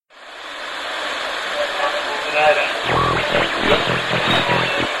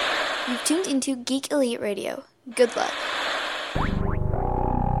You've tuned into Geek Elite Radio. Good luck.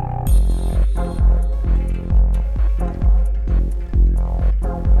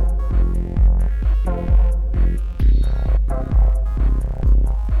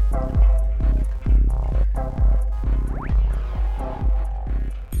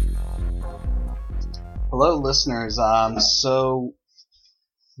 Hello, listeners. So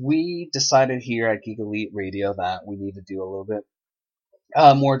we decided here at Geek Elite Radio that we need to do a little bit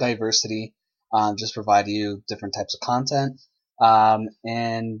more diversity, just provide you different types of content.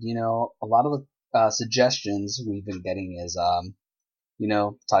 And, you know, a lot of the suggestions we've been getting is, you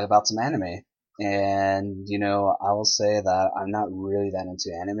know, talk about some anime. And, you know, I will say that I'm not really that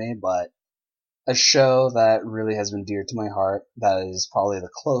into anime, but a show that really has been dear to my heart, that is probably the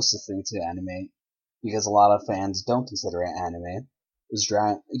closest thing to anime, because a lot of fans don't consider it anime, is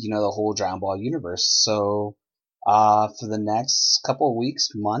the whole Dragon Ball universe. So, for the next couple of weeks,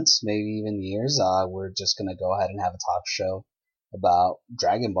 months, maybe even years, we're just gonna go ahead and have a talk show about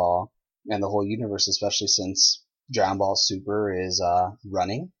Dragon Ball and the whole universe, especially since Dragon Ball Super is,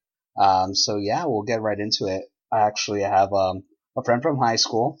 running. So yeah, we'll get right into it. I actually have, a friend from high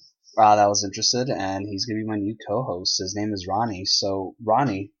school, that was interested, and he's gonna be my new co-host. His name is Ronnie. So,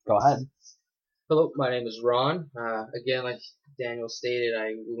 Ronnie, go ahead. Hello, my name is Ron. Again, like Daniel stated,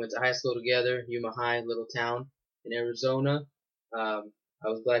 we went to high school together, Yuma High, little town in Arizona. I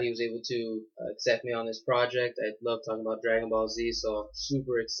was glad he was able to accept me on this project. I love talking about Dragon Ball Z, so I'm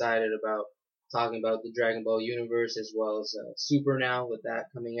super excited about talking about the Dragon Ball universe as well as Super now with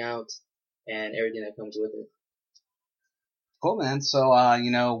that coming out and everything that comes with it. Cool, man. So,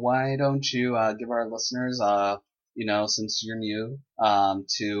 you know, why don't you give our listeners, you know, since you're new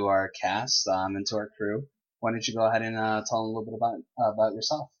to our cast and to our crew, why don't you go ahead and tell them a little bit about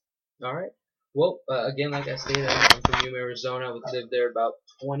yourself? All right. Well, again, like I stated, I'm from Yuma, Arizona. I lived there about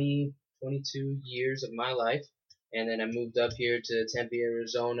 22 years of my life, and then I moved up here to Tempe,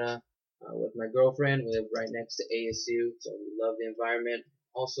 Arizona, with my girlfriend. We live right next to ASU, so we love the environment.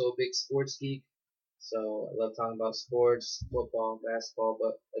 Also a big sports geek, so I love talking about sports, football, basketball,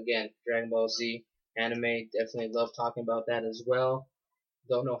 but again, Dragon Ball Z, anime, definitely love talking about that as well.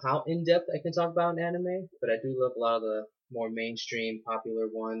 Don't know how in-depth I can talk about an anime, but I do love a lot of the more mainstream, popular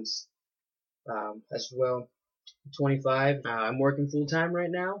ones as well. 25. I'm working full time right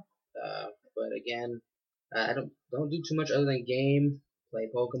now, but again, I don't do too much other than game, play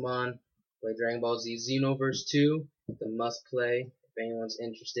Pokemon, play Dragon Ball Z Xenoverse 2, the must play. If anyone's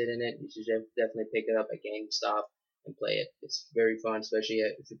interested in it, you should definitely pick it up at GameStop and play it. It's very fun, especially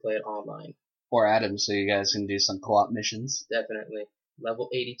if you play it online. Or Adam, so you guys can do some co-op missions. Definitely. Level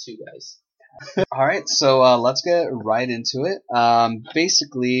 82, guys. Alright, so let's get right into it.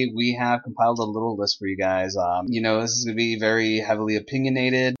 Basically, we have compiled a little list for you guys. You know, this is going to be very heavily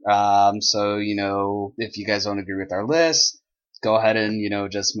opinionated. So, you know, if you guys don't agree with our list, go ahead and, you know,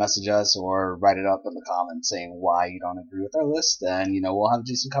 just message us or write it up in the comments saying why you don't agree with our list, and, you know, we'll have a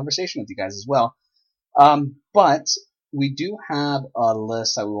decent conversation with you guys as well. But we do have a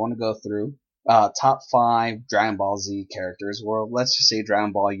list that we want to go through. Top 5 Dragon Ball Z characters, or let's just say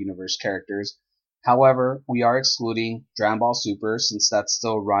Dragon Ball Universe characters. However, we are excluding Dragon Ball Super since that's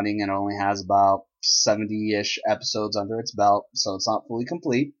still running and only has about 70-ish episodes under its belt, so it's not fully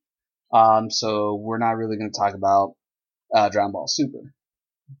complete. So we're not really going to talk about Dragon Ball Super.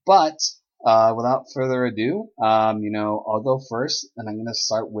 But without further ado, you know, I'll go first, and I'm going to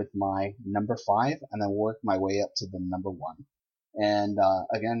start with my number 5, and then work my way up to the number 1. And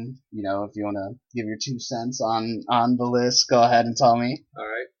again, you know, if you want to give your 2 cents on the list, go ahead and tell me. All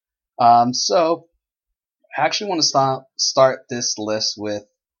right. So I actually want to start this list with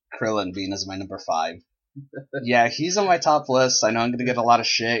Krillin being as my number 5. Yeah, he's on my top list. I know I'm going to get a lot of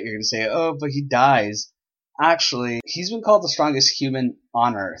shit. You're going to say, oh, but he dies. Actually, he's been called the strongest human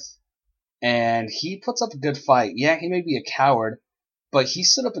on Earth. And he puts up a good fight. Yeah, he may be a coward, but he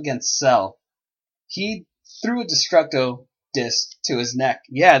stood up against Cell. He threw a Destructo disc to his neck.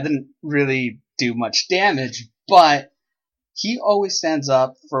 Yeah, it didn't really do much damage, but he always stands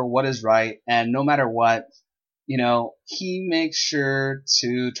up for what is right, and no matter what, you know, he makes sure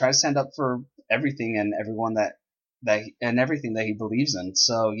to try to stand up for everything and everyone and everything that he believes in.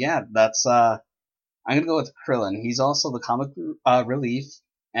 So yeah, that's I'm gonna go with Krillin. He's also the comic relief,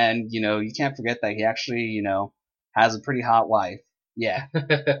 and you know, you can't forget that he actually, you know, has a pretty hot wife. Yeah,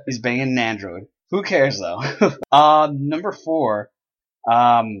 he's banging an android. Who cares though? Number 4,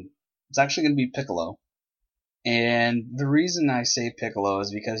 it's actually gonna be Piccolo. And the reason I say Piccolo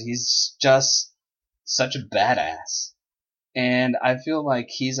is because he's just such a badass. And I feel like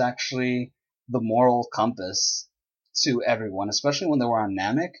he's actually the moral compass to everyone, especially when they were on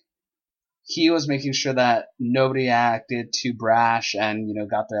Namek. He was making sure that nobody acted too brash and,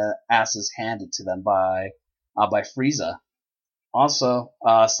 got their asses handed to them by Frieza. Also,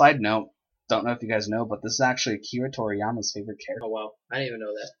 side note, don't know if you guys know, but this is actually Akira Toriyama's favorite character. Oh wow, I didn't even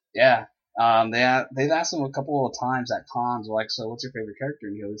know that. Yeah. They've asked him a couple of times at cons, like, so what's your favorite character?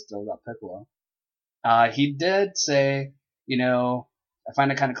 And he always throws out Piccolo. He did say, I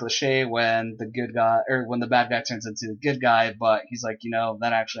find it kind of cliche when the good guy, or when the bad guy turns into the good guy, but he's like,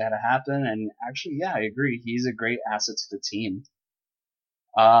 that actually had to happen, and actually, yeah, I agree. He's a great asset to the team.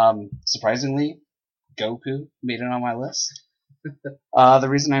 Surprisingly, Goku made it on my list. The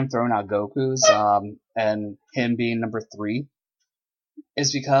reason I'm throwing out Goku's, and him being number 3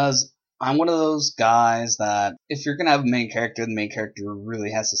 is because I'm one of those guys that if you're gonna have a main character, the main character really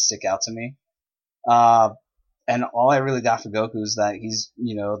has to stick out to me. And all I really got for Goku is that he's,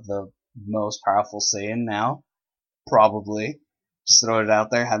 the most powerful Saiyan now. Probably. Just throw it out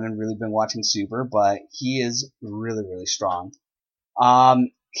there. Haven't really been watching Super, but he is really, really strong.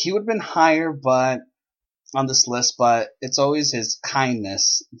 He would have been higher, on this list, but it's always his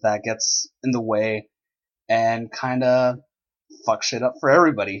kindness that gets in the way and kinda fuck shit up for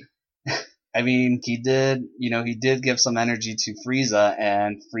everybody. I mean, he did give some energy to Frieza,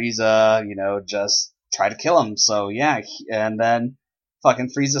 and Frieza, just try to kill him. So yeah, and then fucking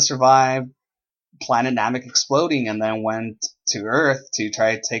Frieza survived planet Namek exploding and then went to Earth to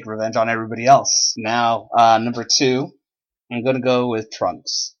try to take revenge on everybody else. Now, number 2, I'm gonna go with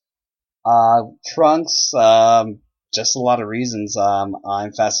Trunks. Trunks, just a lot of reasons.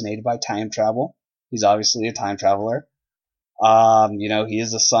 I'm fascinated by time travel. He's obviously a time traveler. He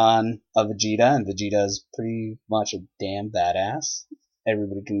is the son of Vegeta, and Vegeta is pretty much a damn badass.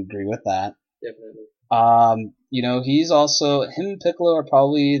 Everybody can agree with that. Definitely. He's also, him and Piccolo are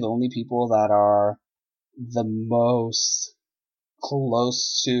probably the only people that are the most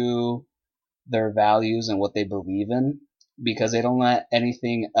close to their values and what they believe in, because they don't let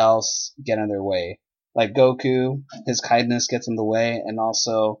anything else get in their way. Like Goku, his kindness gets in the way, and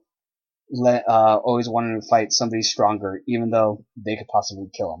also always wanting to fight somebody stronger, even though they could possibly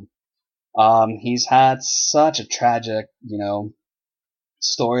kill him. He's had such a tragic,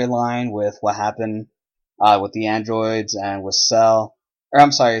 storyline with what happened with the androids and with Cell. Or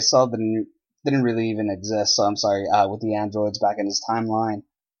I'm sorry, Cell didn't really even exist, so I'm sorry, with the androids back in his timeline.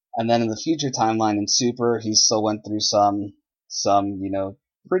 And then in the future timeline in Super, he still went through some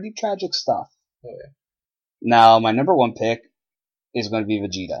pretty tragic stuff. Oh yeah. Now, my number 1 pick is going to be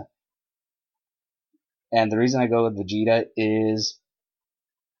Vegeta. And the reason I go with Vegeta is,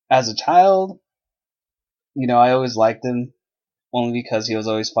 as a child, I always liked him, only because he was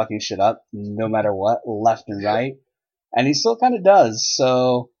always fucking shit up, no matter what, left and right. And he still kind of does,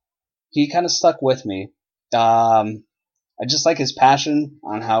 so he kind of stuck with me. I just like his passion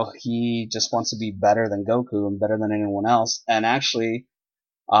on how he just wants to be better than Goku and better than anyone else. And actually,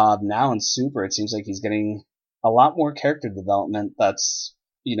 now in Super, it seems like he's getting a lot more character development that's,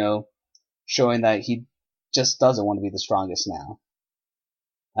 showing that he just doesn't want to be the strongest now.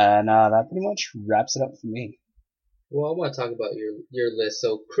 And that pretty much wraps it up for me. Well, I want to talk about your list.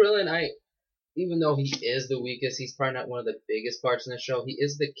 So Krillin, even though he is the weakest, he's probably not one of the biggest parts in the show. He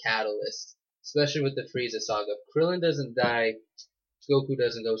is the catalyst, especially with the Frieza saga. If Krillin doesn't die, Goku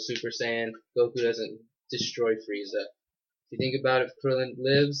doesn't go Super Saiyan. Goku doesn't destroy Frieza. If you think about it, if Krillin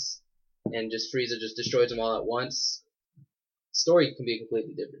lives and just Frieza just destroys them all at once, story can be a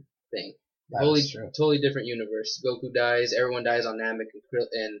completely different thing. Totally different universe. Goku dies, everyone dies on Namek,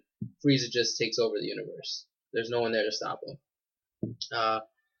 and Frieza just takes over the universe. There's no one there to stop him.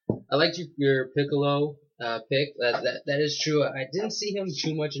 I liked your Piccolo pick. That is true. I didn't see him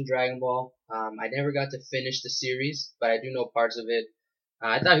too much in Dragon Ball. I never got to finish the series, but I do know parts of it.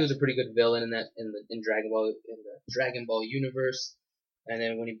 I thought he was a pretty good villain in Dragon Ball universe. And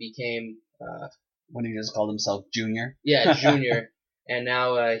then when he became when he just called himself Junior. Yeah, Junior. And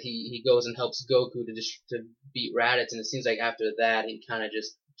now he goes and helps Goku to beat Raditz, and it seems like after that he kind of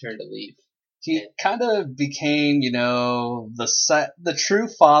just turned a leaf. He kind of became, the true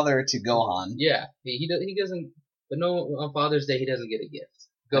father to Gohan. Yeah, he doesn't. But no, on Father's Day he doesn't get a gift.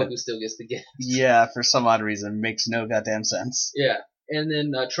 Goku still gets the gift. Yeah, for some odd reason, makes no goddamn sense. Yeah, and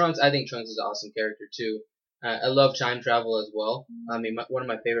then Trunks. I think Trunks is an awesome character too. I love time travel as well. I mean, one of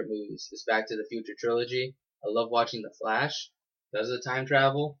my favorite movies is Back to the Future trilogy. I love watching The Flash because of the time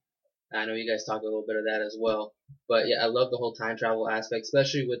travel. I know you guys talk a little bit of that as well. But yeah, I love the whole time travel aspect,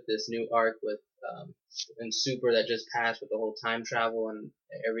 especially with this new arc with in Super that just passed with the whole time travel and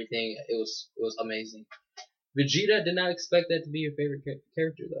everything. It was amazing. Vegeta, did not expect that to be your favorite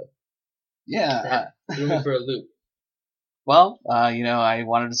character though. Yeah. That threw me for a loop. Well, I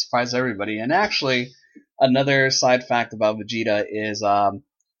wanted to surprise everybody. And actually, another side fact about Vegeta is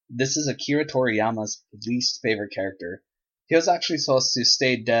this is Akira Toriyama's least favorite character. He was actually supposed to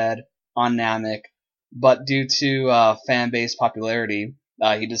stay dead on Namek, but due to fan base popularity,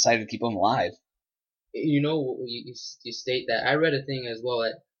 he decided to keep him alive. You state that. I read a thing as well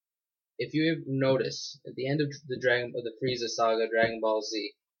that if you notice at the end of the Frieza saga, Dragon Ball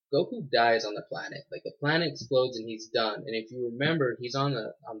Z, Goku dies on the planet. Like the planet explodes and he's done. And if you remember, he's on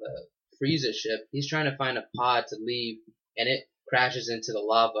the Frieza ship. He's trying to find a pod to leave, and it crashes into the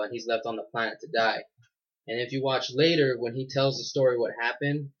lava, and he's left on the planet to die. And if you watch later, when he tells the story what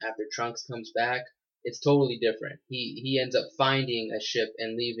happened after Trunks comes back, it's totally different. He ends up finding a ship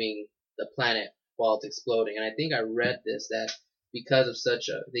and leaving the planet while it's exploding. And I think I read this that because of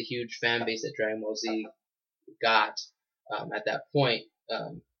the huge fan base that Dragon Ball Z got at that point,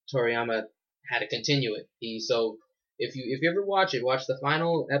 Toriyama had to continue it. So if you ever watch the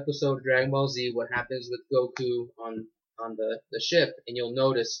final episode of Dragon Ball Z, what happens with Goku on the ship, and you'll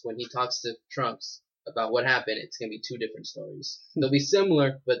notice when he talks to Trunks about what happened, it's gonna be two different stories. They'll be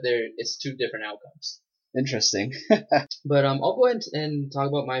similar, but it's two different outcomes. Interesting. But I'll go ahead and talk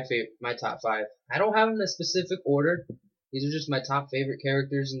about my top 5. I don't have them in a specific order. These are just my top favorite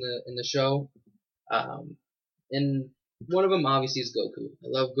characters in the show. And one of them obviously is Goku. I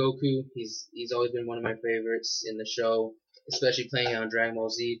love Goku. He's always been one of my favorites in the show, especially playing on Dragon Ball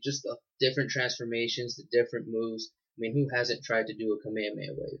Z. Just the different transformations, the different moves. I mean, who hasn't tried to do a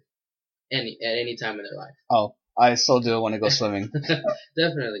Kamehameha wave at any time in their life? Oh, I still do want to go swimming.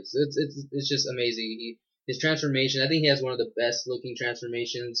 Definitely. So it's just amazing. His transformation, I think he has one of the best looking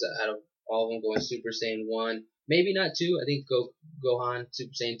transformations out of all of them, going Super Saiyan 1. Maybe not 2. I think Gohan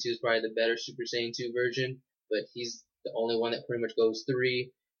Super Saiyan 2 is probably the better Super Saiyan 2 version, but he's the only one that pretty much goes 3.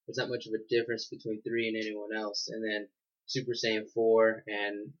 There's not much of a difference between 3 and anyone else. And then Super Saiyan 4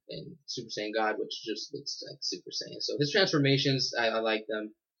 and Super Saiyan God, which just looks like Super Saiyan. So his transformations, I like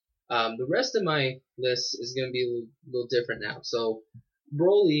them. The rest of my list is going to be a little different now. So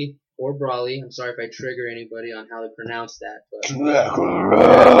Broly, or Brawly, I'm sorry if I trigger anybody on how to pronounce that, but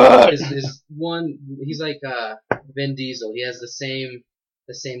he's like Vin Diesel. He has the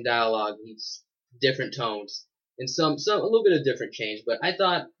same dialogue. He's different tones and some a little bit of different change. But I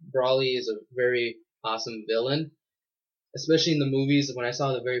thought Brawly is a very awesome villain, especially in the movies. When I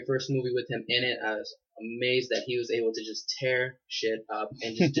saw the very first movie with him in it, I was amazed that he was able to just tear shit up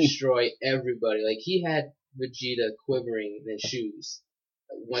and just destroy everybody. Like he had Vegeta quivering in his shoes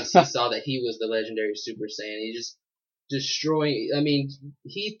once he saw that he was the legendary Super Saiyan. He just destroying. I mean,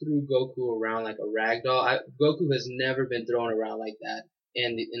 he threw Goku around like a rag doll. Goku has never been thrown around like that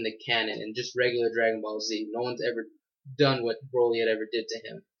in the canon and just regular Dragon Ball Z. No one's ever done what Broly had ever did to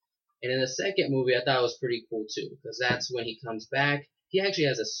him. And in the second movie, I thought it was pretty cool too, because that's when he comes back. He actually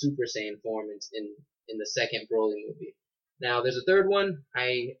has a Super Saiyan form in the second Broly movie. Now, there's a third one.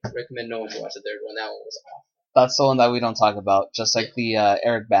 I recommend no one to watch the third one. That one was awful. That's the one that we don't talk about, just like the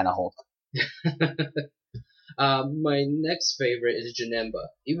Eric Bana Hulk. My next favorite is Janemba.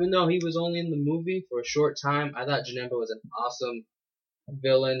 Even though he was only in the movie for a short time, I thought Janemba was an awesome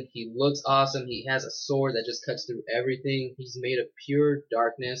villain. He looks awesome. He has a sword that just cuts through everything. He's made of pure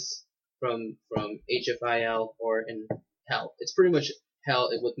darkness from HFIL, or in Hell. It's pretty much Hell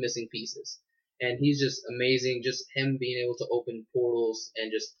with missing pieces. And he's just amazing. Just him being able to open portals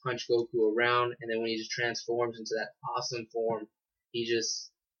and just punch Goku around. And then when he just transforms into that awesome form, he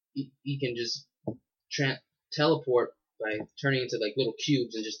can just teleport by turning into like little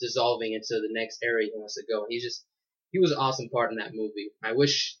cubes and just dissolving into the next area he wants to go. He was an awesome part in that movie. I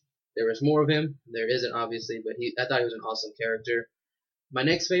wish there was more of him. There isn't, obviously, but I thought he was an awesome character. My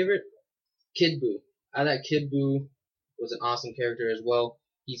next favorite, Kid Buu. I thought Kid Buu was an awesome character as well.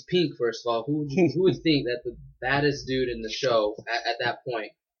 He's pink, first of all. Who would think that the baddest dude in the show at that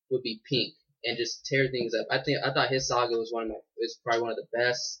point would be pink and just tear things up? I thought his saga was probably one of the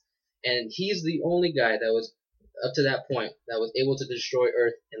best, and he's the only guy that was up to that point that was able to destroy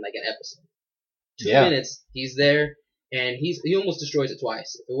Earth in like an episode. 2 minutes, he's there, and he almost destroys it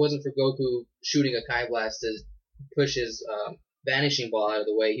twice. If it wasn't for Goku shooting a Kai Blast to push his vanishing ball out of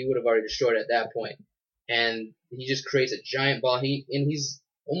the way, he would have already destroyed it at that point. And he just creates a giant ball. He's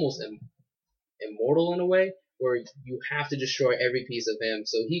almost immortal in a way, where you have to destroy every piece of him,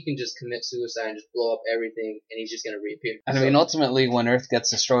 so he can just commit suicide and just blow up everything, and he's just gonna reappear. And I mean, ultimately, when Earth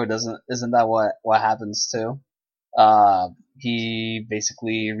gets destroyed, isn't that what happens too? He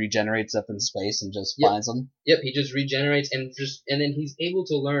basically regenerates up in space and just finds them. Yep, he just regenerates and then he's able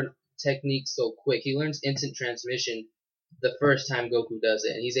to learn techniques so quick. He learns instant transmission the first time Goku does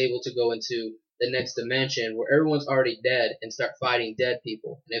it, and he's able to go into the next dimension where everyone's already dead and start fighting dead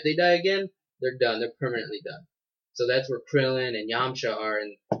people. And if they die again, they're done. They're permanently done. So that's where Krillin and Yamcha are,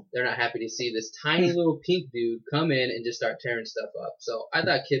 and they're not happy to see this tiny little pink dude come in and just start tearing stuff up. So I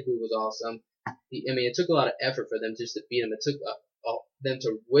thought Kid Buu was awesome. It took a lot of effort for them just to beat him. It took them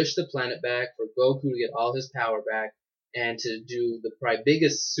to wish the planet back, for Goku to get all his power back, and to do the probably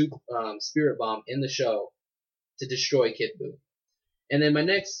biggest spirit bomb in the show to destroy Kid Buu. And then my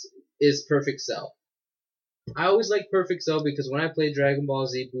next is Perfect Cell. I always liked Perfect Cell because when I played Dragon Ball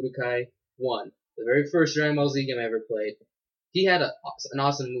Z Budokai 1, the very first Dragon Ball Z game I ever played, he had an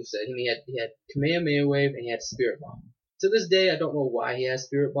awesome moveset. He had Kamehameha Wave and he had Spirit Bomb. To this day, I don't know why he has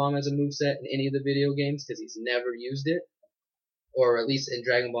Spirit Bomb as a moveset in any of the video games, because he's never used it. Or at least in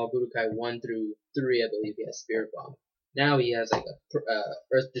Dragon Ball Budokai 1 through 3, I believe he has Spirit Bomb. Now he has like a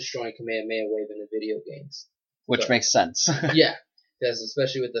Earth-destroying Kamehameha Wave in the video games. Which makes sense. Yeah, because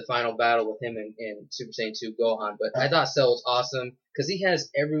especially with the final battle with him and Super Saiyan 2 Gohan. But I thought Cell was awesome because he has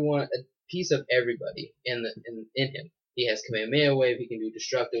a piece of everybody in him. He has Kamehameha Wave. He can do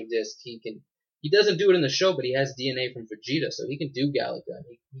Destructo Disc. He doesn't do it in the show, but he has DNA from Vegeta, so he can do Galick Gun.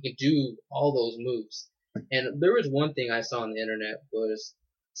 He can do all those moves. And there was one thing I saw on the internet was,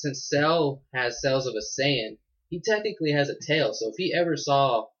 since Cell has cells of a Saiyan, he technically has a tail. So if he ever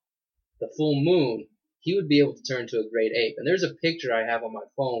saw the full moon, he would be able to turn into a great ape. And there's a picture I have on my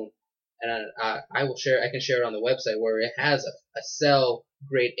phone, and I can share it on the website, where it has a Cell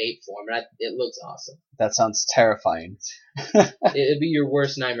great ape form, and it looks awesome. That sounds terrifying. It'd be your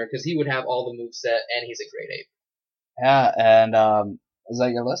worst nightmare, because he would have all the moveset, and he's a great ape. Yeah, and is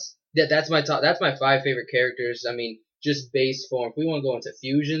that your list? Yeah, that's my 5 favorite characters. I mean, just base form. If we want to go into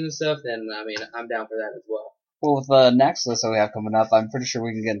fusion and stuff, then I'm down for that as well. Well, with the next list that we have coming up, I'm pretty sure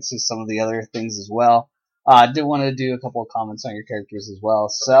we can get into some of the other things as well. I did want to do a couple of comments on your characters as well.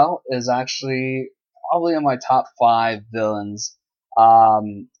 Cell is actually probably in my top 5 villains,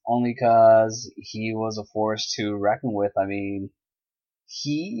 only because he was a force to reckon with. I mean,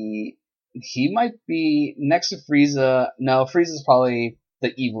 he might be next to Frieza. No, Frieza's probably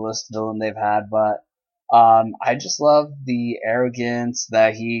the evilest villain they've had, but I just love the arrogance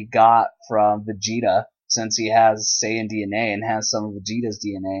that he got from Vegeta, since he has Saiyan DNA and has some of Vegeta's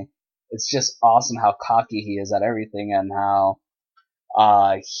DNA. It's just awesome how cocky he is at everything, and how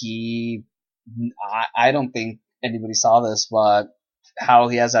I don't think anybody saw this, but how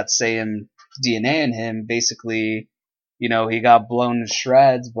he has that Saiyan DNA in him. Basically, he got blown to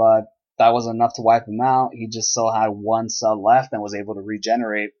shreds, but that wasn't enough to wipe him out. He just still had one cell left and was able to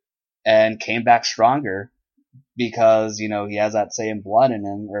regenerate and came back stronger because, he has that Saiyan blood in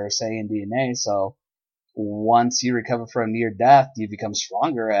him, or Saiyan DNA. So once you recover from near death, you become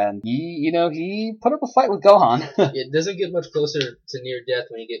stronger, and he put up a fight with Gohan. It doesn't get much closer to near death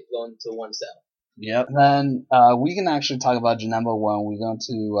when you get blown to one cell. Yep. Then we can actually talk about Janemba when we go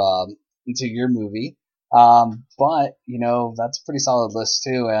into your movie. But that's a pretty solid list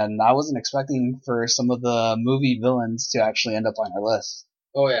too, and I wasn't expecting for some of the movie villains to actually end up on our list.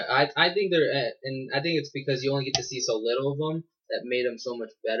 Oh yeah, I think and I think it's because you only get to see so little of them that made them so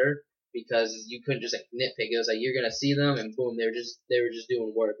much better. Because you couldn't just nitpick. It was like you're gonna see them and boom, they were just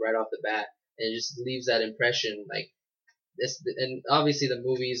doing work right off the bat, and it just leaves that impression like this. And obviously the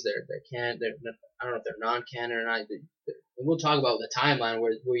movies, they're I don't know if they're non-canon or not. We'll talk about the timeline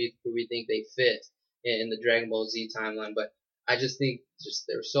where we think they fit in the Dragon Ball Z timeline, but I just think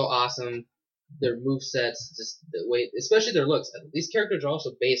they're so awesome. Their movesets, just the way, especially their looks. These characters are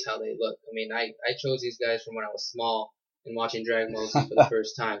also based how they look. I mean, I chose these guys from when I was small and watching Dragon Ball Z for the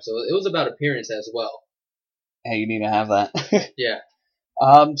first time. So it was about appearance as well. Hey, you need to have that. Yeah.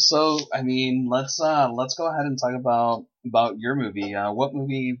 So I mean, let's go ahead and talk about your movie. What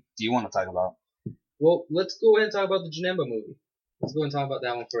movie do you want to talk about? Well, let's go ahead and talk about the Janemba movie. Let's go and talk about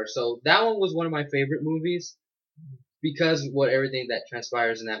that one first. So that one was one of my favorite movies because everything that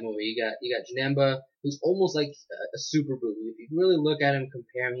transpires in that movie. You got Janemba, who's almost like a Super Buu. If you really look at him,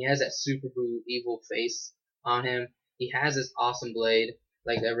 compare him, he has that Super Buu evil face on him. He has this awesome blade,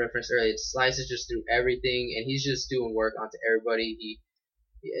 like I referenced earlier. It slices just through everything, and he's just doing work onto everybody.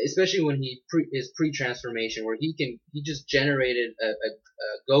 Especially when his pre-transformation, where he just generated a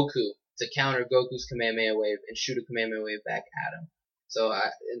Goku to counter Goku's Kamehameha Wave and shoot a Kamehameha Wave back at him. So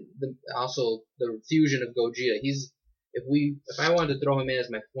also the fusion of Gogeta. If I wanted to throw him in as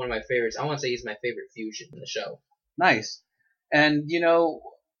one of my favorites, I want to say he's my favorite fusion in the show. Nice, and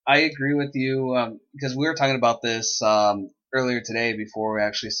I agree with you because we were talking about this earlier today before we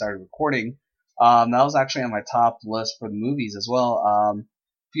actually started recording. That was actually on my top list for the movies as well.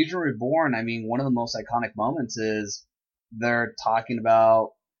 Fusion Reborn, I mean, one of the most iconic moments is they're talking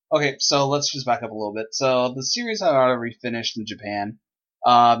about. Okay, so let's just back up a little bit. So the series had already finished in Japan.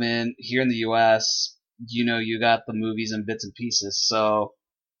 And here in the U.S., you got the movies in bits and pieces. So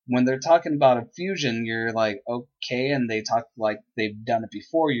when they're talking about a fusion, you're like, okay, and they talk like they've done it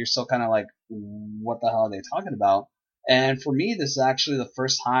before. You're still kind of like, what the hell are they talking about? And for me, this is actually the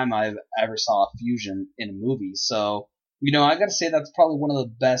first time I've ever saw a fusion in a movie. So, I gotta say that's probably one of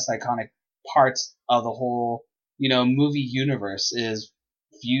the best iconic parts of the whole, movie universe is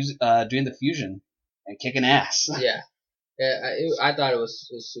doing the fusion and kicking ass. Yeah. I thought it was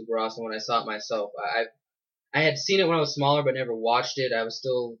super awesome when I saw it myself. I had seen it when I was smaller, but never watched it. I was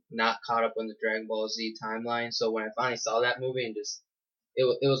still not caught up on the Dragon Ball Z timeline. So when I finally saw that movie, and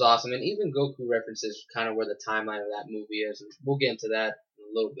it was awesome. And even Goku references kind of where the timeline of that movie is. And we'll get into that in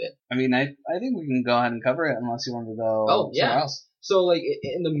a little bit. I mean, I think we can go ahead and cover it unless you want to go somewhere else. So like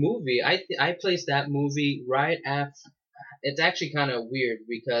in the movie, I placed that movie right after. It's actually kind of weird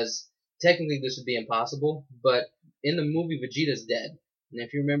because technically this would be impossible, but in the movie Vegeta's dead. And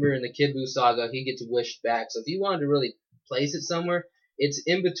if you remember in the Kid Buu saga, he gets wished back. So if you wanted to really place it somewhere, it's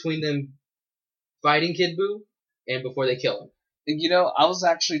in between them fighting Kid Buu and before they kill him. I was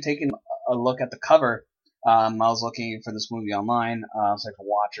actually taking a look at the cover. I was looking for this movie online so I could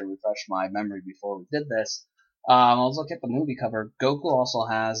watch or refresh my memory before we did this. I was looking at the movie cover. Goku also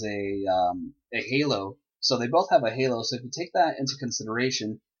has a halo, so they both have a halo. So if you take that into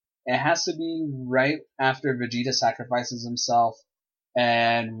consideration, it has to be right after Vegeta sacrifices himself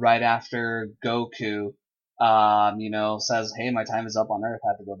and right after Goku, says, hey, my time is up on Earth, I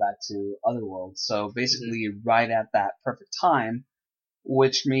have to go back to Otherworld. So basically right at that perfect time,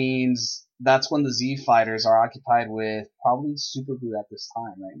 which means that's when the Z fighters are occupied with probably Super Buu at this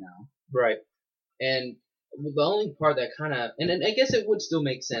time right now. Right. And the only part that kind of, and I guess it would still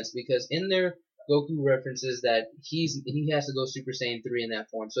make sense because in there, Goku references that he has to go Super Saiyan 3 in that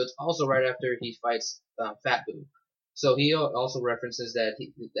form. So it's also right after he fights Fat Buu. So he also references that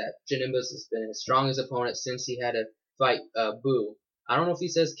Janemba has been his strongest opponent since he had to fight Buu. I don't know if he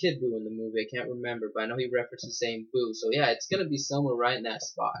says Kid Buu in the movie. I can't remember, but I know he references saying Buu. So yeah, it's gonna be somewhere right in that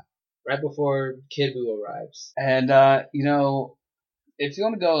spot, right before Kid Buu arrives. And if you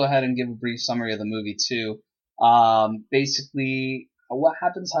want to go ahead and give a brief summary of the movie too, basically, what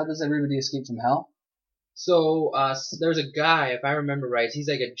happens? How does everybody escape from hell? So there's a guy, if I remember right, he's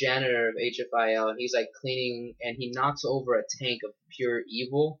like a janitor of HFIL, and he's like cleaning, and he knocks over a tank of pure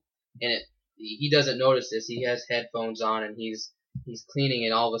evil, and he doesn't notice this. He has headphones on, and he's cleaning,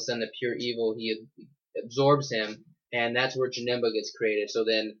 and all of a sudden the pure evil he absorbs him, and that's where Janemba gets created. So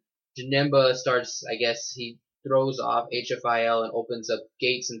then Janemba starts, I guess he throws off HFIL and opens up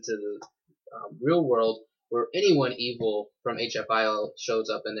gates into the real world, where anyone evil from HFIL shows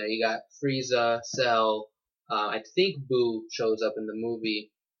up in there. You got Frieza, Cell, I think Buu shows up in the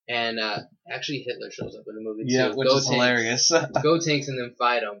movie, and actually Hitler shows up in the movie too. Yeah, which is hilarious. Gotenks and then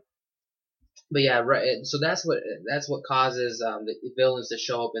fight him. But yeah, right. So that's what causes the villains to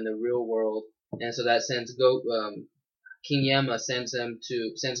show up in the real world, and so that sends King Yama sends Goku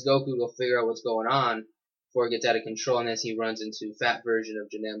to go figure out what's going on before it gets out of control, and as he runs into fat version of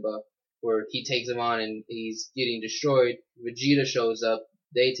Janemba, where he takes him on and he's getting destroyed. Vegeta shows up,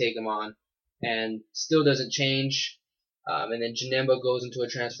 they take him on, and still doesn't change. And then Janemba goes into a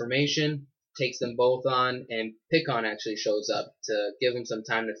transformation, takes them both on, and Pikkon actually shows up to give him some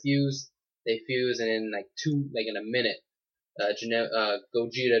time to fuse. They fuse, and in in a minute,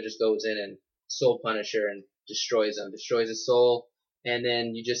 Gogeta just goes in and Soul Punisher and destroys his soul. And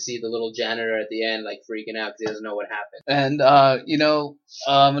then you just see the little janitor at the end, freaking out because he doesn't know what happened. And,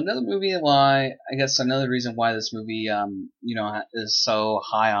 another movie another reason why this movie, is so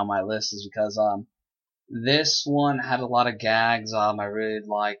high on my list is because, this one had a lot of gags. I really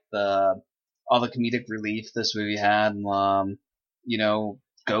liked all the comedic relief this movie had.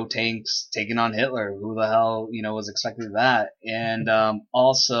 Gotenks taking on Hitler. Who the hell, was expecting that? And,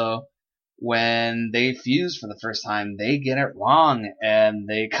 also, when they fuse for the first time, they get it wrong, and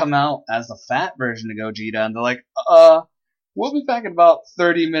they come out as the fat version of Gogeta, and they're like, we'll be back in about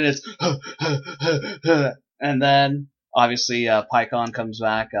 30 minutes. And then, obviously, Pikkon comes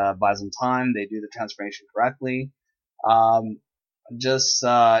back, buys them time, they do the transformation correctly. It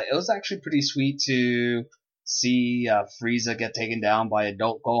was actually pretty sweet to see Frieza get taken down by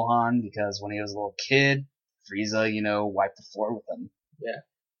adult Gohan, because when he was a little kid, Frieza, wiped the floor with him. Yeah.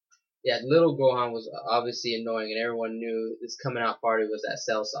 Yeah, little Gohan was obviously annoying, and everyone knew this coming out party was that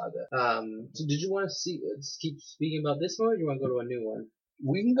Cell saga. So did you want to keep speaking about this one, or do you want to go to a new one?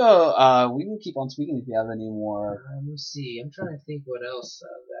 We can go, we can keep on speaking if you have any more. Let me see. I'm trying to think what else.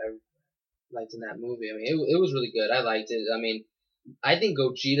 liked in that movie. I mean, it was really good. I liked it. I mean, I think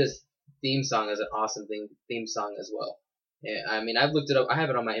Gogeta's theme song is an awesome theme song as well. Yeah, I mean, I've looked it up. I have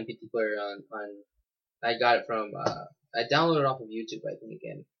it on my MP3 player on I got it from I downloaded it off of YouTube, I think,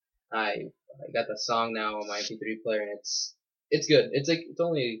 and I got the song now on my MP3 player, and it's good. It's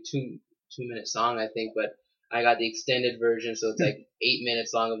only a 2 minute song, I think, but I got the extended version, so it's like 8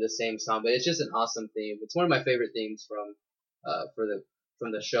 minutes long of the same song. But it's just an awesome theme. It's one of my favorite themes from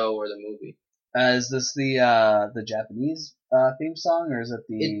from the show or the movie. Is this the Japanese theme song, or is it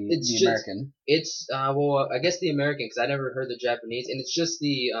the American? It's well, I guess the American, because I never heard the Japanese, and it's just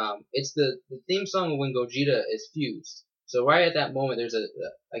it's the theme song when Gogeta is fused. So right at that moment, there's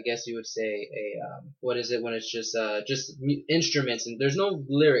I guess you would say what is it when it's just instruments and there's no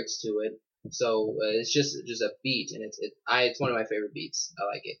lyrics to it. So it's just a beat, and it's one of my favorite beats. I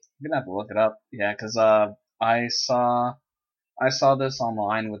like it. I'm gonna have to look it up, yeah, because I saw this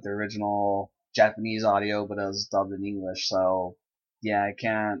online with the original Japanese audio, but it was dubbed in English. So yeah,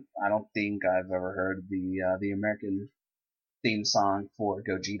 I don't think I've ever heard the American theme song for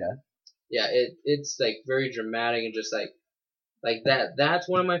Gogeta. Yeah, it's like very dramatic and just like that. That's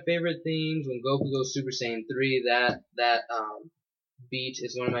one of my favorite themes. When Goku goes Super Saiyan 3, that beat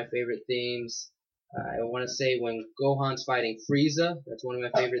is one of my favorite themes. I want to say when Gohan's fighting Frieza, that's one of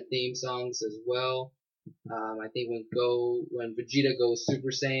my favorite theme songs as well. I think when Vegeta goes Super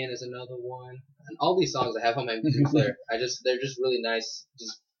Saiyan is another one. And all these songs I have on my MP3 player, they're just really nice.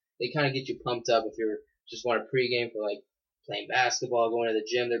 They kind of get you pumped up if you're just want a pregame for like playing basketball, going to the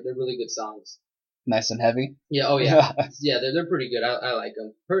gym. They're really good songs. Nice and heavy. Yeah. Oh yeah. Yeah. They're pretty good. I like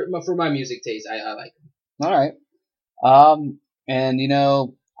them. For my music taste, I like them. All right. And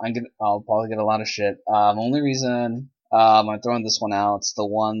I'll probably get a lot of shit. Only reason I'm throwing this one out, it's the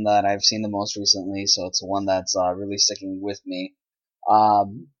one that I've seen the most recently, so it's the one that's really sticking with me.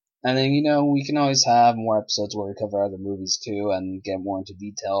 And then we can always have more episodes where we cover other movies too and get more into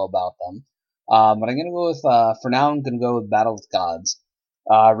detail about them. But I'm gonna go with for now I'm gonna go with Battle of the Gods.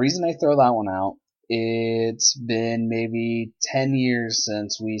 Reason I throw that one out, it's been maybe 10 years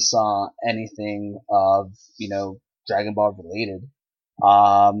since we saw anything of Dragon Ball related.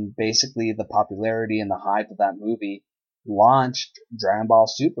 Basically the popularity and the hype of that movie launched Dragon Ball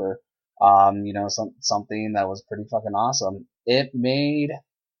Super. Something that was pretty fucking awesome. It made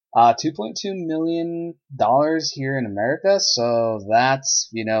 $2.2 million here in America, so that's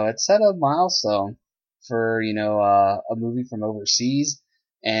it set a milestone for a movie from overseas.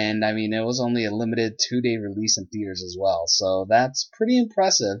 And I mean, it was only a limited 2-day release in theaters as well, so that's pretty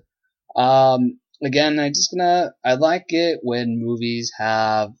impressive. Again, I like it when movies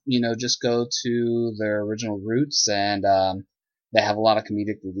have, just go to their original roots and, they have a lot of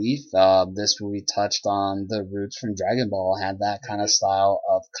comedic relief. This movie touched on the roots from Dragon Ball, had that kind of style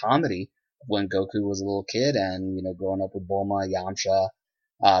of comedy when Goku was a little kid and, growing up with Bulma, Yamcha,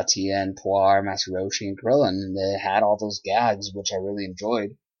 Tien, Puar, Master Roshi, and Krillin. And they had all those gags, which I really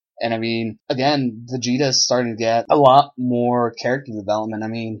enjoyed. And I mean, again, Vegeta's starting to get a lot more character development. I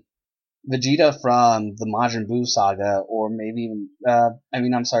mean, Vegeta from the Majin Buu saga, or maybe even, from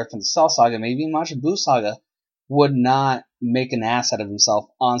the Cell saga, maybe even Majin Buu saga, would not make an ass out of himself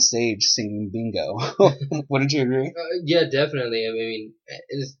on stage singing bingo. Wouldn't you agree? Yeah, definitely. I mean,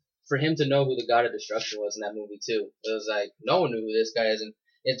 for him to know who the God of Destruction was in that movie too. It was like, no one knew who this guy is. And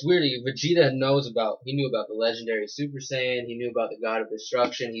it's weird, Vegeta he knew about the legendary Super Saiyan, he knew about the God of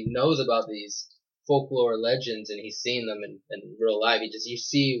Destruction, he knows about these folklore legends, and he's seen them in real life. You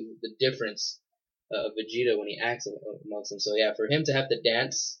see the difference of Vegeta when he acts amongst them. So yeah, for him to have to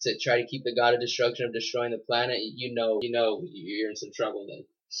dance to try to keep the God of Destruction from destroying the planet, you know you're in some trouble then.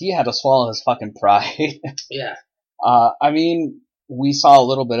 He had to swallow his fucking pride. Yeah. I mean, we saw a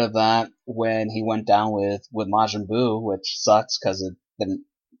little bit of that when he went down with Majin Buu, which sucks because it didn't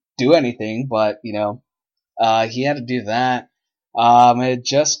do anything, but he had to do that. It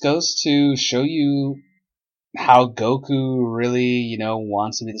just goes to show you how Goku really,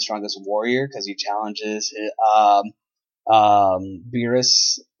 wants to be the strongest warrior, because he challenges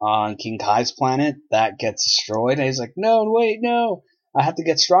Beerus on King Kai's planet. That gets destroyed, and he's like, no, I have to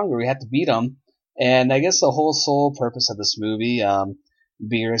get stronger, we have to beat him. And I guess the whole sole purpose of this movie,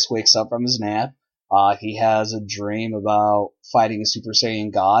 Beerus wakes up from his nap, he has a dream about fighting a Super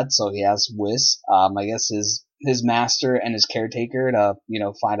Saiyan God, so he has Whis, I guess his master and his caretaker to,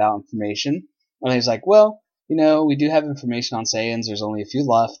 find out information. And he's like, well, we do have information on Saiyans. There's only a few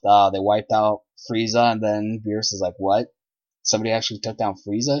left. They wiped out Frieza, and then Beerus is like, what? Somebody actually took down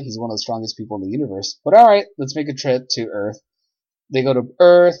Frieza? He's one of the strongest people in the universe. But alright, let's make a trip to Earth. They go to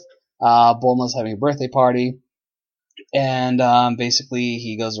Earth. Bulma's having a birthday party. And basically,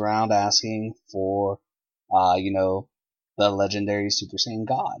 he goes around asking for, the legendary Super Saiyan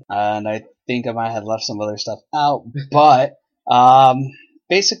God. And I think I might have left some other stuff out, but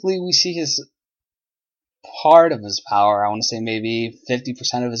basically, we see his part of his power. I want to say maybe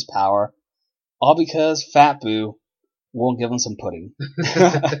 50% of his power, all because Fat Boo won't give him some pudding.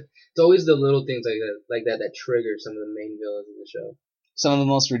 It's always the little things like that trigger some of the main villains in the show. Some of the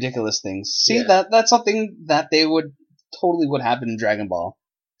most ridiculous things. See, Yeah. that's something that they would totally would happen in Dragon Ball.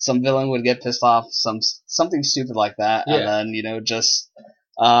 Some villain would get pissed off, something stupid like that, Yeah. and then just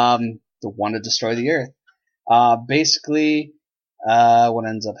want to destroy the Earth. Basically, what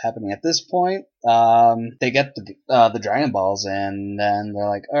ends up happening at this point, they get the Dragon Balls, and then they're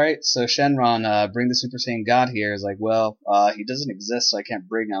like, all right, so Shenron, bring the Super Saiyan God here. Is like, well, he doesn't exist, so I can't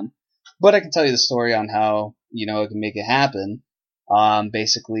bring him. But I can tell you the story on how it can make it happen.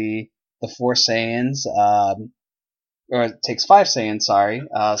 Basically, the 4 Saiyans, or it takes 5 Saiyans, sorry.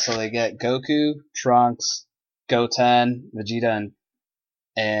 So they get Goku, Trunks, Goten, Vegeta,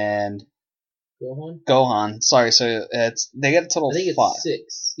 and Gohan. Sorry, so they get a total I think of 5. it's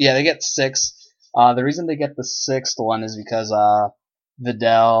 6. Yeah, they get 6. The reason they get the 6th one is because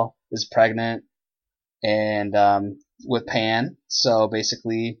Videl is pregnant and with Pan. So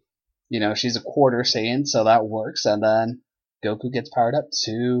basically, she's a quarter Saiyan, so that works. And then Goku gets powered up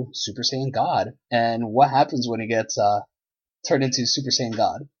to Super Saiyan God. And what happens when he gets turned into Super Saiyan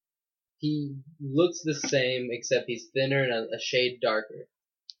God? He looks the same, except he's thinner and a shade darker.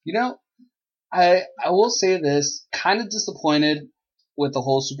 I will say this, kind of disappointed with the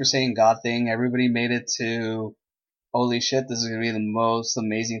whole Super Saiyan God thing. Everybody made it to, holy shit, this is going to be the most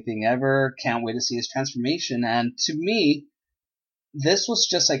amazing thing ever. Can't wait to see his transformation. And to me, this was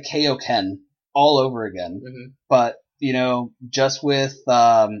just like Kaioken all over again. Mm-hmm. But, just with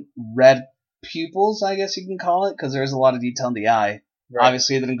red pupils, I guess you can call it, because there's a lot of detail in the eye. Right.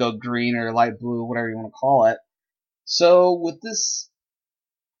 Obviously, it didn't go green or light blue, whatever you want to call it. So with this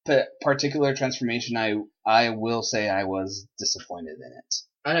particular transformation, I will say I was disappointed in it.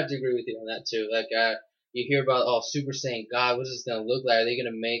 I'd have to agree with you on that too. Like, you hear about Super Saiyan God. What's this gonna look like? Are they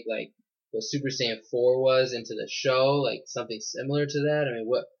gonna make like what Super Saiyan 4 was into the show, like something similar to that? I mean,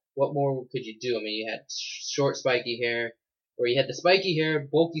 what more could you do? I mean, you had short spiky hair, or you had the spiky hair,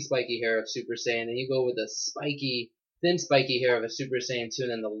 bulky spiky hair of Super Saiyan, then you go with the spiky, thin spiky hair of a Super Saiyan 2,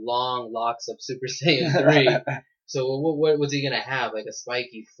 and then the long locks of Super Saiyan 3. So what was he gonna have? Like a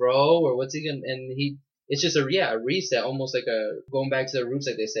spiky fro, or what's he gonna? And it's just a reset, almost like going back to the roots,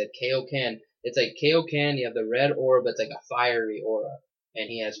 like they said, Kaioken. It's like Kaioken. You have the red aura, but it's like a fiery aura, and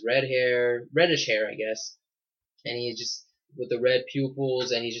he has reddish hair, I guess, and he's just with the red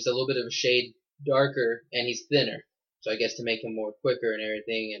pupils, and he's just a little bit of a shade darker, and he's thinner. So I guess to make him more quicker and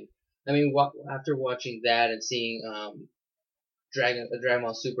everything. And I mean, after watching that and seeing Dragon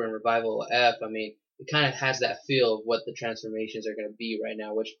Ball Super and Revival F, I mean, it kind of has that feel of what the transformations are going to be right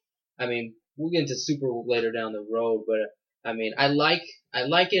now, which, I mean, we'll get into Super later down the road, but I mean, I like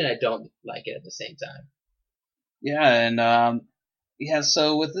it and I don't like it at the same time. Yeah, and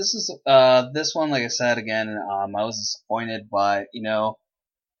so with this one, like I said again, I was disappointed, but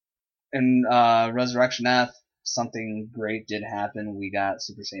in Resurrection F, something great did happen. We got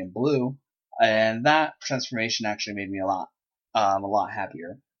Super Saiyan Blue, and that transformation actually made me a lot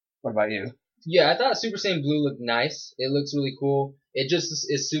happier. What about you? Yeah, I thought Super Saiyan Blue looked nice. It looks really cool. It just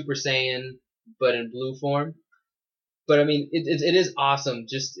is Super Saiyan, but in blue form. But I mean, it is awesome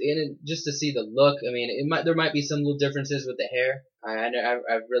just to see the look. I mean, there might be some little differences with the hair.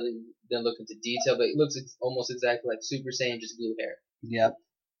 I've really didn't look into detail, but it looks almost exactly like Super Saiyan, just blue hair. Yep.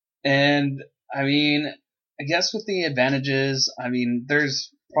 And I mean, I guess with the advantages, I mean,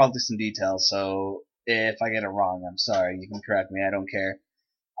 there's probably some details. So if I get it wrong, I'm sorry. You can correct me. I don't care.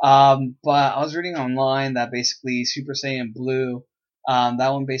 But I was reading online that basically Super Saiyan Blue,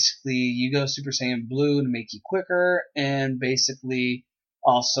 that one basically you go Super Saiyan Blue to make you quicker and basically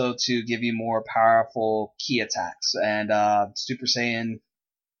also to give you more powerful key attacks. And Super Saiyan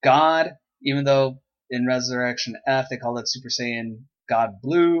God, even though in Resurrection F they call it Super Saiyan God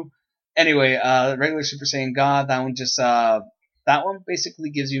Blue. Anyway, regular Super Saiyan God, that one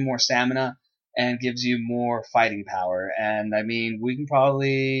basically gives you more stamina and gives you more fighting power. And I mean, we can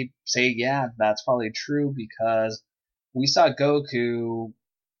probably say, yeah, that's probably true because we saw Goku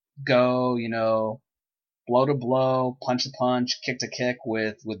go, blow to blow, punch to punch, kick to kick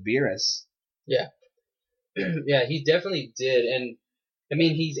with Beerus. Yeah. Yeah, he definitely did. And I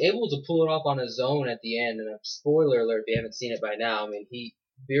mean, he's able to pull it off on his own at the end. And a spoiler alert if you haven't seen it by now. I mean,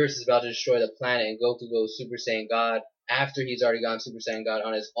 Beerus is about to destroy the planet and Goku goes Super Saiyan God after he's already gone Super Saiyan God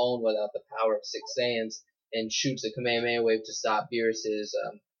on his own without the power of 6 Saiyans. and shoots the Kamehameha wave to stop Beerus's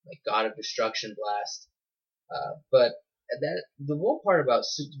like God of Destruction blast. But the one part about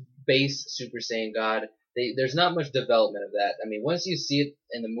base Super Saiyan God, there's not much development of that. I mean, once you see it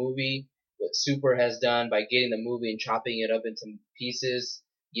in the movie, what Super has done by getting the movie and chopping it up into pieces,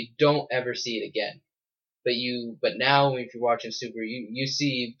 you don't ever see it again. But now if you're watching Super, you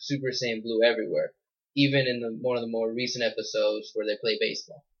see Super Saiyan Blue everywhere, even in one of the more recent episodes where they play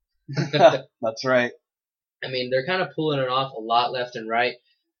baseball. That's right. I mean, they're kind of pulling it off a lot left and right.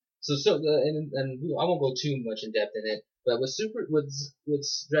 And I won't go too much in depth in it, but with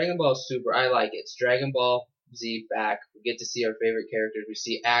Dragon Ball Super, I like it. It's Dragon Ball Z back. We get to see our favorite characters. We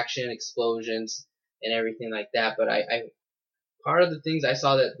see action, explosions, and everything like that. But part of the things I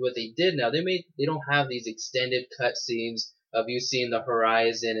saw that what they did now, they don't have these extended cut scenes of you seeing the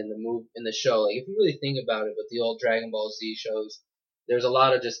horizon in the show. Like if you really think about it, with the old Dragon Ball Z shows, there's a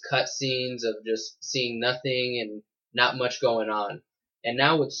lot of just cut scenes of just seeing nothing and not much going on. And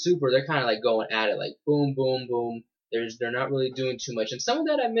now with Super, they're kind of like going at it, like boom, boom, boom. They're not really doing too much, and some of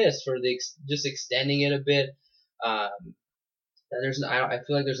that I miss for just extending it a bit. I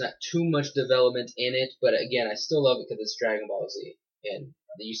feel like there's not too much development in it, but again, I still love it because it's Dragon Ball Z, and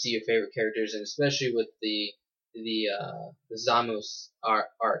you see your favorite characters, and especially with the Zamus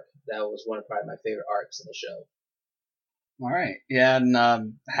arc, that was one of probably my favorite arcs in the show. All right, yeah,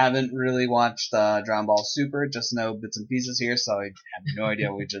 and haven't really watched Dragon Ball Super, just know bits and pieces here, so I have no idea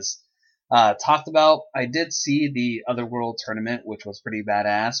what we just talked about. I did see the Otherworld tournament, which was pretty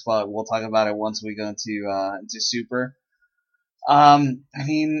badass, but we'll talk about it once we go into Super. I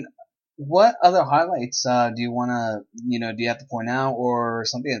mean, what other highlights do you want to, do you have to point out, or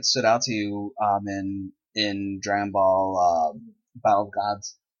something that stood out to you in Dragon Ball Battle of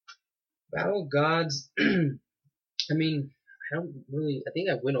Gods? Battle of Gods. I mean, I think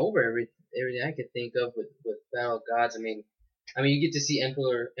I went over everything I could think of with Battle of Gods. I mean, you get to see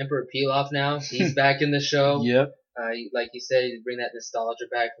Emperor Pilaf now. He's back in the show. Yep. Like you said, you bring that nostalgia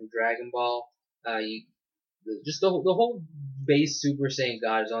back from Dragon Ball. Just the whole base Super Saiyan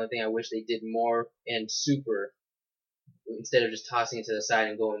God is the only thing I wish they did more in Super, instead of just tossing it to the side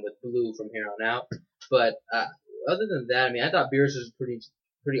and going with Blue from here on out. But other than that, I mean, I thought Beerus was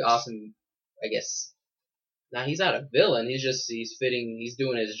pretty awesome. I guess. Now he's not a villain. He's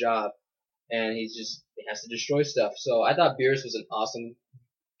doing his job, and he has to destroy stuff. So I thought Beerus was an awesome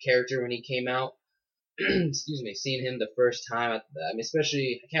character when he came out. Excuse me, seeing him the first time. I mean,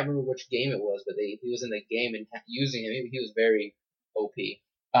 especially I can't remember which game it was, but he was in the game and using him. He was very OP.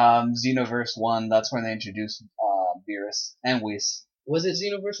 Xenoverse 1. That's when they introduced Beerus and Whis. Was it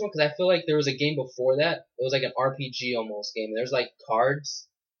Xenoverse 1? Because I feel like there was a game before that. It was like an RPG almost game. There's like cards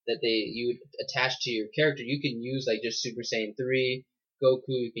that you would attach to your character. You can use like just Super Saiyan 3, Goku,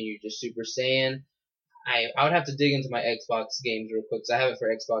 you can use just Super Saiyan. I would have to dig into my Xbox games real quick, because I have it for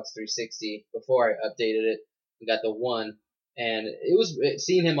Xbox 360 before I updated it and got the 1. And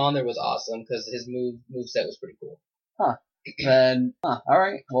seeing him on there was awesome, because his moveset was pretty cool. Huh. Then,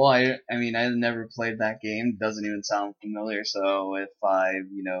 alright. Well, I mean, I never played that game. Doesn't even sound familiar, so if I,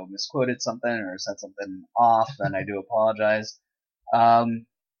 misquoted something or said something off, then I do apologize. I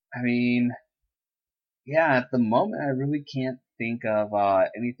mean, yeah, at the moment I really can't think of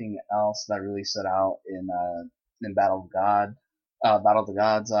anything else that really stood out in Battle of the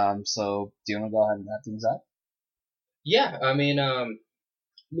Gods. So do you want to go ahead and wrap things up? Yeah, I mean, the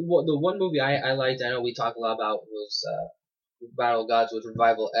one movie I liked, I know we talked a lot about, was Battle of Gods with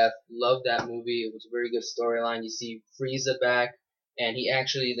Revival F. Loved that movie. It was a very good storyline. You see Frieza back, and he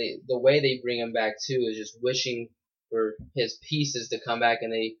actually, the way they bring him back too is just wishing for his pieces to come back,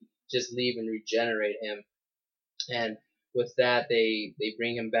 and they just leave and regenerate him. And with that, they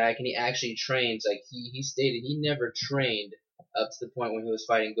bring him back, and he actually trains. Like he stated, he never trained up to the point when he was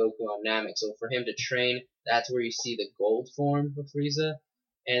fighting Goku on Namek. So for him to train, that's where you see the gold form of Frieza.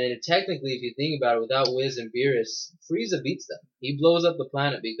 And then technically, if you think about it, without Whis and Beerus, Frieza beats them. He blows up the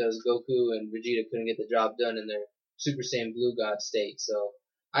planet because Goku and Vegeta couldn't get the job done in their Super Saiyan Blue God state. So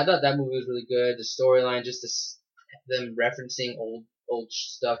I thought that movie was really good. The storyline, just them referencing old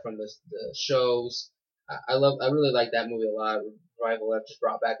stuff from the shows. I really like that movie a lot. Revival F just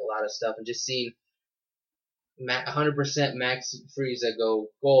brought back a lot of stuff, and just seeing 100% Max Frieza go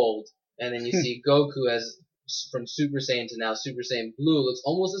gold, and then you see Goku as from Super Saiyan to now Super Saiyan Blue, looks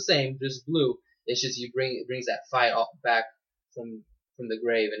almost the same, just blue. It's just it brings that fight back from the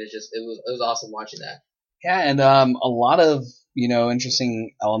grave, and it was awesome watching that. Yeah, and a lot of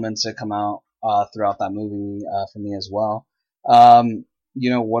interesting elements that come out throughout that movie for me as well. One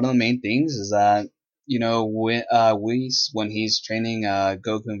of the main things is that Whis, when he's training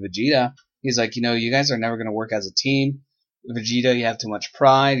Goku and Vegeta, He's like, you guys are never going to work as a team. Vegeta, you have too much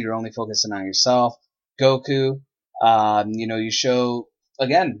pride. You're only focusing on yourself. Goku, you show,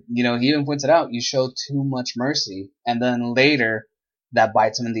 again, he even points it out, you show too much mercy. And then later, that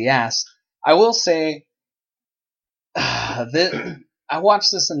bites him in the ass. I will say, that I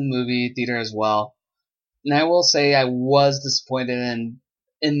watched this in the movie theater as well. And I will say I was disappointed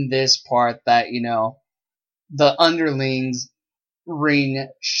in this part that, the underlings ring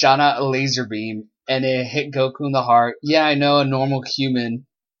shot out a laser beam and it hit Goku in the heart. Yeah, I know a normal human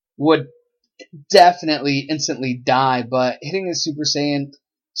would definitely instantly die, but hitting a Super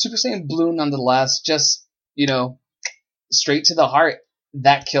Saiyan Blue nonetheless, just, straight to the heart,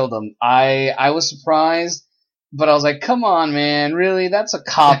 that killed him. I was surprised, but I was like, come on, man, really? That's a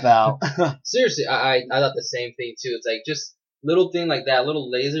cop-out. Seriously, I thought the same thing, too. It's like, just little thing like that, little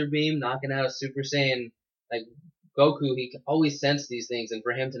laser beam knocking out a Super Saiyan, like, Goku, he can always sense these things, and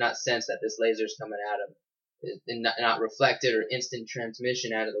for him to not sense that this laser's coming at him, and not reflect it or instant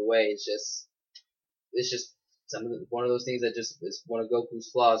transmission out of the way, it's just one of those things that just is one of Goku's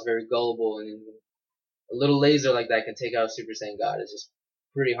flaws, very gullible, and a little laser like that can take out a Super Saiyan God. It's just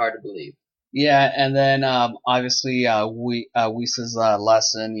pretty hard to believe. Yeah, and then obviously Whis'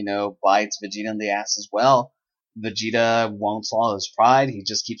 lesson, bites Vegeta in the ass as well. Vegeta won't swallow his pride. He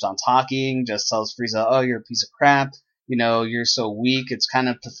just keeps on talking, just tells Frieza, oh, you're a piece of crap. You're so weak. It's kind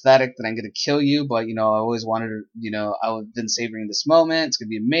of pathetic that I'm going to kill you, but, I always wanted to, I've been savoring this moment. It's going to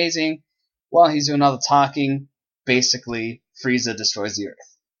be amazing. While he's doing all the talking, basically, Frieza destroys the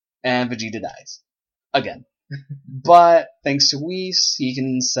Earth. And Vegeta dies. Again. But, thanks to Whis, he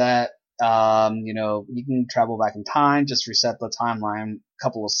can set, he can travel back in time, just reset the timeline a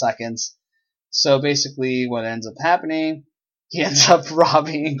couple of seconds. So basically, what ends up happening, he ends up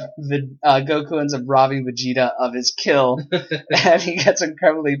robbing Goku ends up robbing Vegeta of his kill, and he gets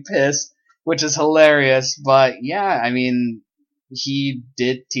incredibly pissed, which is hilarious. But yeah, I mean, he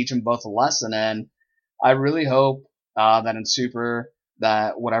did teach him both a lesson, and I really hope that in Super,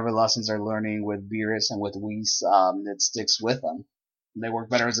 that whatever lessons they're learning with Beerus and with Whis, it sticks with them. They work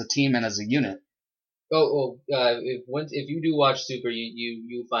better as a team and as a unit. If you do watch Super,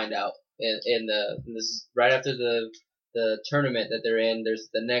 you find out. This right after the tournament that they're in, there's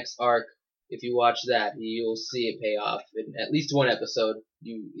the next arc. If you watch that, you'll see it pay off. In at least one episode,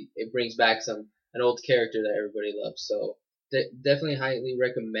 it brings back an old character that everybody loves. So definitely highly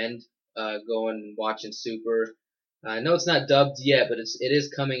recommend going and watching Super. I know it's not dubbed yet, but it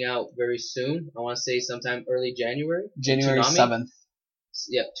is coming out very soon. I want to say sometime early January. January 7th.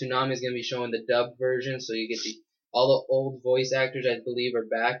 Yep, Toonami is going to be showing the dubbed version, so you get all the old voice actors, I believe, are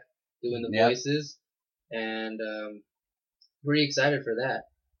back doing the voices, and pretty excited for that.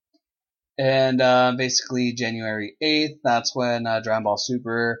 And basically January 8th, that's when Dragon Ball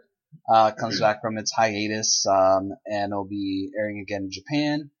Super comes back from its hiatus, and it'll be airing again in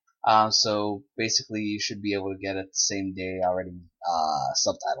Japan. So basically you should be able to get it the same day already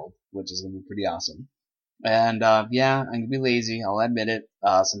subtitled, which is going to be pretty awesome. And yeah, I'm going to be lazy, I'll admit it.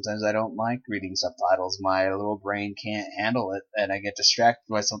 Sometimes I don't like reading subtitles. My little brain can't handle it, and I get distracted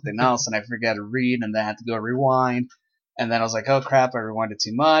by something else, and I forget to read, and then I have to go rewind. And then I was like, oh crap, I rewinded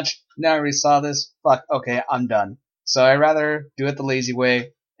too much. Now I already saw this. Fuck, okay, I'm done. So I'd rather do it the lazy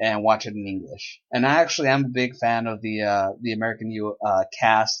way and watch it in English. And I actually am a big fan of the American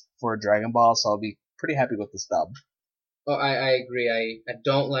cast for Dragon Ball, so I'll be pretty happy with this dub. Oh, I agree. I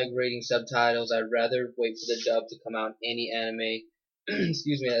don't like reading subtitles. I'd rather wait for the dub to come out in any anime.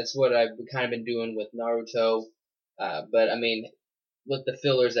 Excuse me, that's what I've kind of been doing with Naruto. But I mean, with the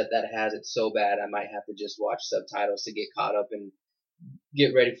fillers that has, it's so bad I might have to just watch subtitles to get caught up and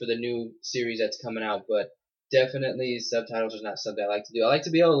get ready for the new series that's coming out. But definitely subtitles is not something I like to do. I like to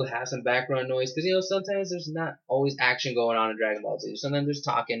be able to have some background noise because sometimes there's not always action going on in Dragon Ball Z. Sometimes there's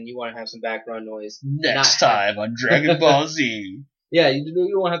talking. You want to have some background noise. Next time on Dragon Ball Z. Yeah, you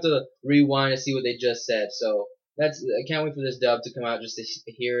don't have to rewind to see what they just said. So I can't wait for this dub to come out just to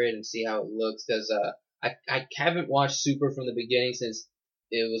hear it and see how it looks because I haven't watched Super from the beginning since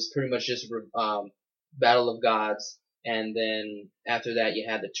it was pretty much just Battle of Gods. And then after that, you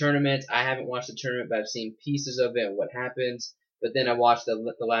had the tournament. I haven't watched the tournament, but I've seen pieces of it and what happens. But then I watched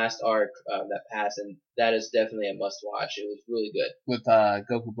the last arc that passed, and that is definitely a must watch. It was really good. With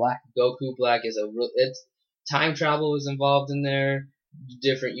Goku Black. Goku Black is it's time travel is involved in there,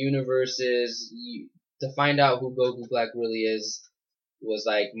 different universes. To find out who Goku Black really is was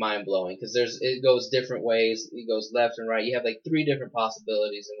like mind blowing because it goes different ways. It goes left and right. You have like 3 different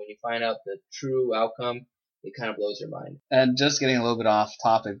possibilities, and when you find out the true outcome, it kind of blows your mind. And just getting a little bit off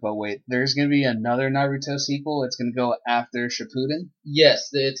topic, but wait, there's going to be another Naruto sequel. It's going to go after Shippuden? Yes,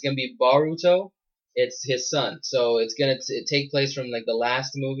 it's going to be Boruto. It's his son. So it's going to take place from like the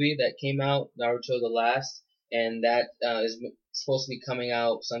last movie that came out, Naruto the Last, and that is supposed to be coming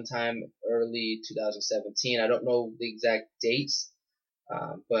out sometime early 2017. I don't know the exact dates,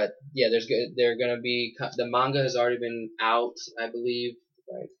 but yeah, they're going to be, the manga has already been out, I believe, if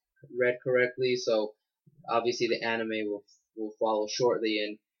I read correctly, so obviously the anime will follow shortly,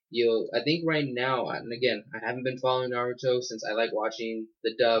 and I think right now, and again, I haven't been following Naruto since I like watching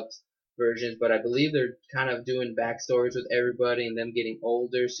the dubbed versions, but I believe they're kind of doing backstories with everybody and them getting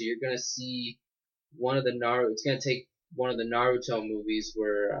older, so you're gonna see it's gonna take one of the Naruto movies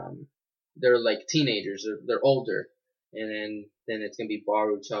where they're like teenagers, they're older, and then it's gonna be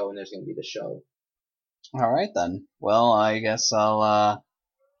Boruto, and there's gonna be the show. Alright then. Well, I guess I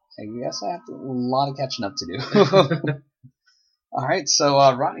have a lot of catching up to do. Alright, so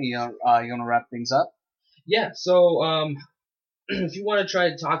Ronnie, you want to wrap things up? Yeah, so if you want to try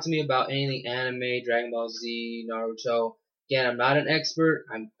to talk to me about anything anime, Dragon Ball Z, Naruto, again, I'm not an expert.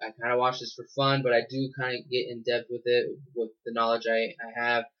 I kind of watch this for fun, but I do kind of get in depth with it, with the knowledge I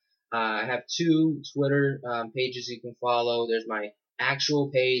have. I have 2 Twitter pages you can follow. There's my actual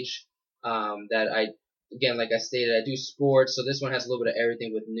page that again, like I stated, I do sports, so this one has a little bit of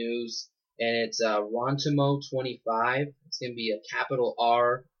everything with news, and it's Rontumo25. It's going to be a capital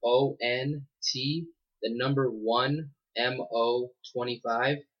RONT, the number 1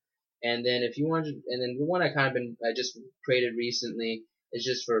 MO25. And then if you want to, and then the one I just created recently is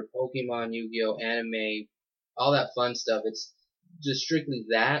just for Pokemon, Yu-Gi-Oh, anime, all that fun stuff. It's just strictly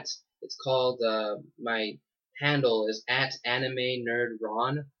that. It's called, my handle is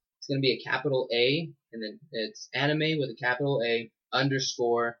 @AnimeNerdRon. It's going to be a capital A, and then it's anime with a capital A _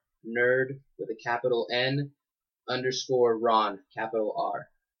 nerd with a capital N _ Ron, capital R.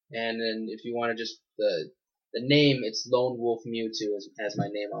 And then if you want to just, the name, it's Lone Wolf Mewtwo has my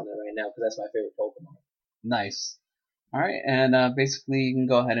name on there right now because that's my favorite Pokemon. Nice. Alright, and basically you can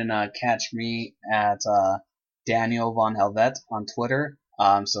go ahead and catch me at Daniel Von Helvet on Twitter.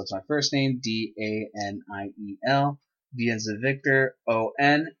 So it's my first name, Daniel, V as in Victor,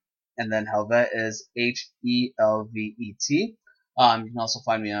 O-N, and then Helvet is Helvet. You can also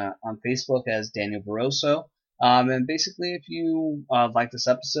find me on Facebook as Daniel Barroso. And basically, if you like this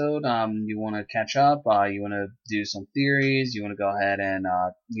episode, you want to catch up, you want to do some theories, you want to go ahead and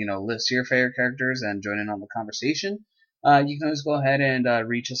list your favorite characters and join in on the conversation, you can always go ahead and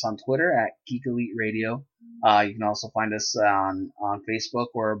reach us on Twitter at Geek Elite Radio. You can also find us on Facebook,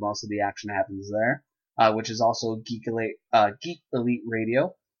 where most of the action happens there, which is also Geek Elite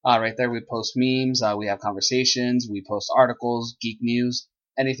Radio. Right there, we post memes, we have conversations, we post articles, geek news,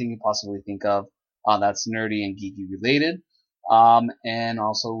 anything you possibly think of. That's nerdy and geeky related. And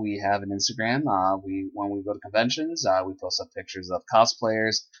also we have an Instagram. When we go to conventions, we post up pictures of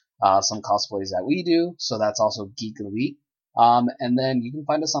cosplayers, some cosplays that we do. So that's also Geek Elite. And then you can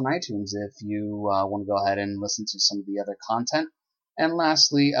find us on iTunes if you want to go ahead and listen to some of the other content. And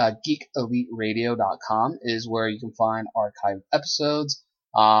lastly, GeekEliteRadio.com is where you can find archived episodes,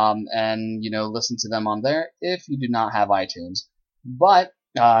 and listen to them on there if you do not have iTunes. But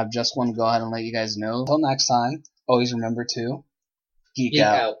just want to go ahead and let you guys know. Until next time, always remember to geek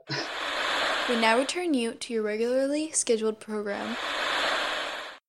out. We now return you to your regularly scheduled program.